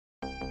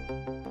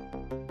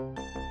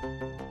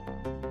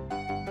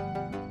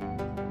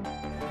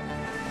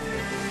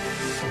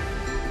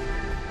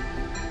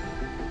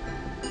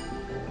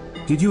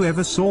Did you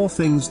ever saw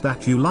things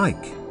that you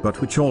like,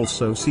 but which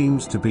also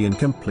seems to be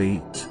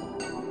incomplete?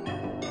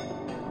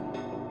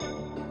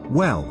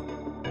 Well,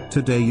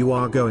 today you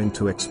are going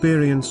to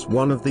experience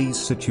one of these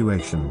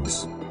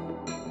situations.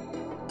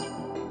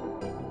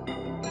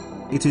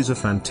 It is a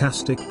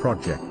fantastic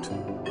project,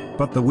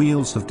 but the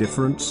wheels have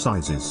different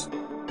sizes.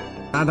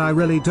 And I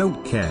really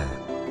don't care.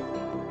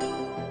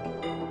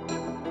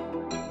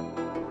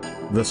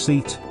 The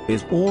seat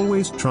is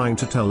always trying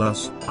to tell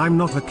us, I'm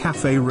not a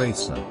cafe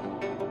racer.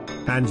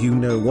 And you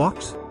know what?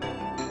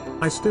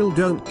 I still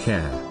don't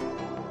care.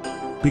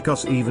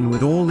 Because even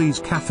with all these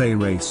cafe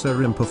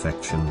racer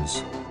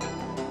imperfections,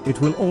 it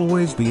will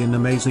always be an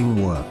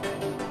amazing work.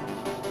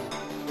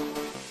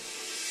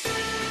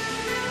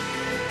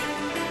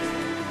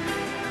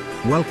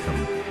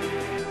 Welcome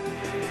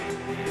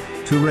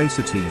to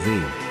Racer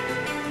TV.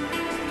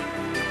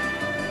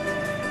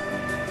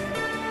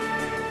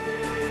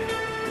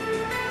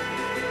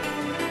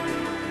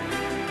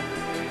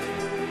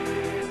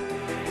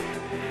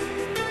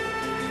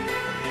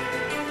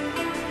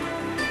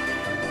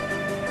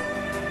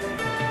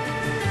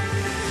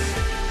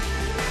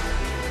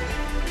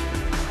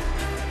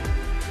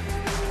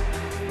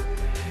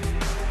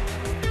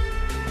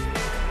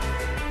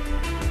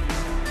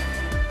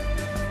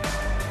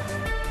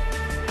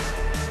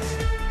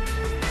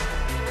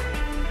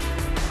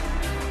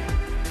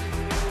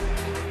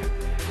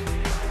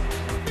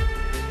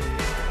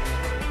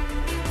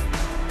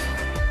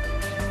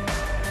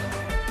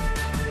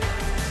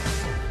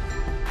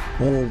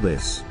 All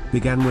this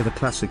began with a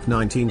classic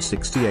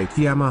 1968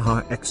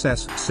 Yamaha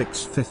XS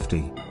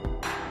 650.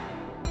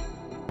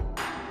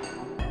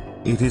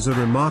 It is a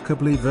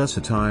remarkably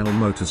versatile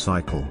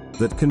motorcycle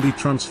that can be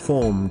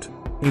transformed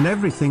in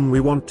everything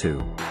we want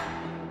to.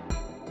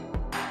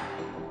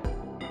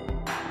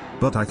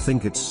 But I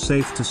think it's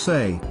safe to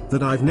say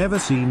that I've never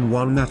seen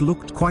one that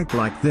looked quite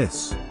like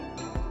this.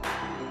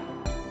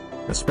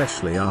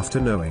 Especially after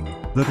knowing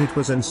that it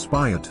was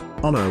inspired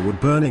on a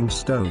wood-burning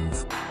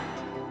stove.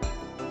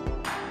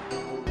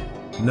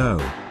 No,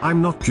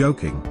 I'm not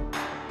joking.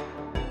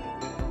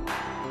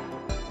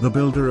 The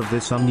builder of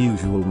this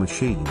unusual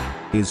machine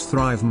is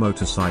Thrive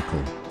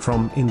Motorcycle,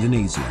 from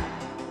Indonesia,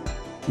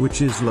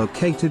 which is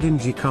located in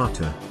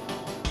Jakarta.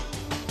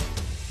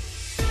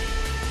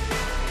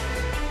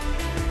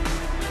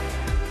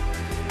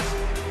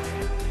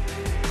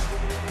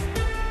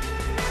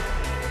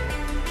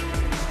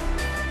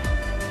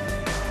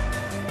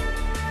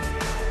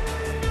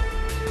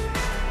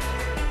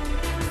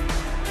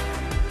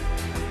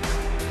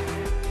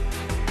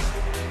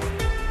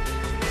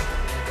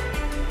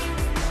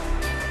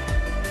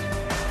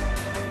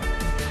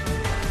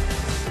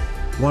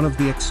 One of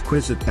the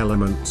exquisite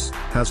elements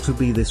has to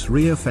be this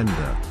rear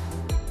fender.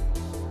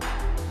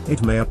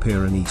 It may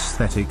appear an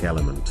aesthetic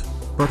element,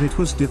 but it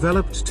was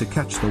developed to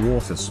catch the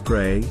water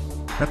spray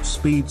at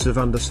speeds of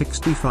under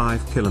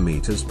 65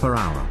 km per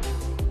hour.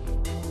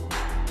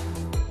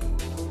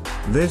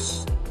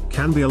 This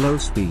can be a low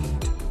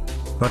speed,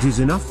 but is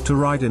enough to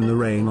ride in the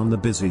rain on the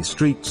busy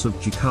streets of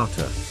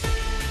Jakarta.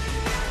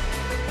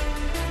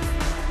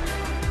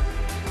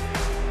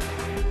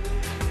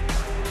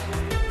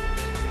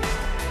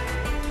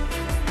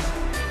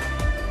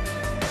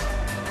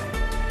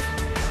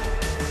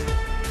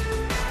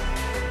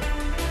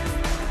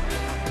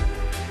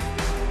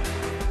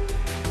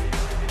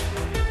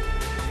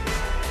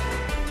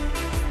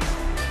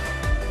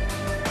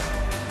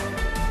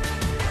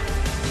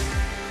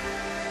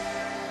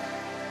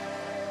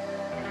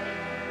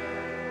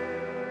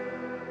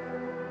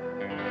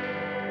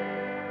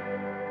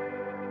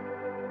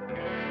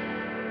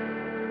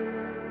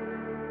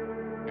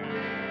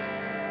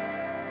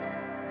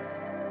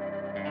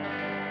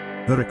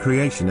 The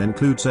recreation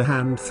includes a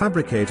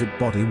hand-fabricated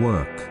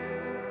bodywork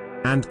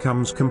and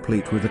comes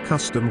complete with a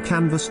custom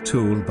canvas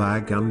tool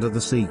bag under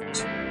the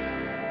seat.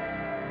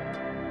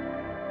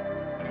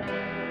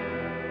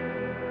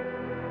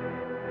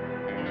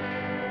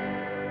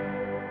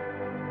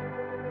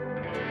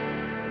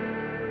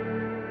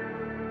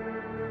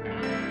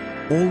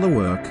 All the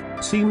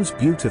work seems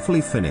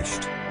beautifully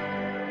finished.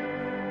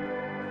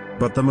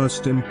 But the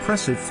most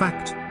impressive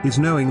fact is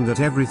knowing that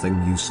everything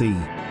you see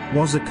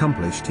was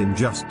accomplished in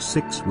just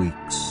 6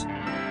 weeks.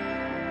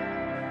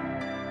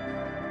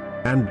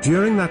 And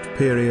during that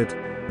period,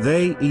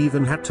 they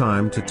even had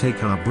time to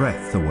take our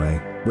breath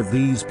away with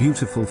these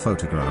beautiful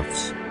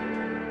photographs.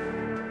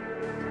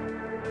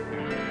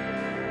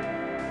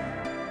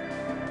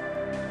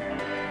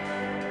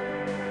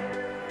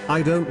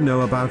 I don't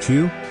know about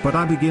you, but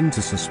I begin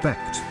to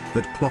suspect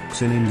that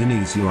clocks in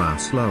Indonesia are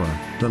slower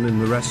than in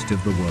the rest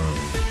of the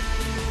world.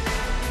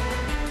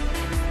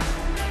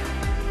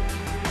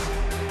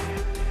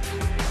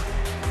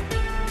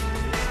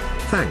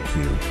 Thank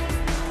you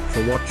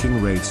for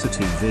watching Racer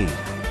TV.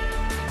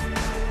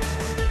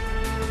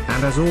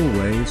 And as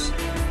always,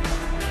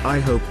 I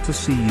hope to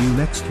see you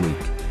next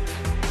week.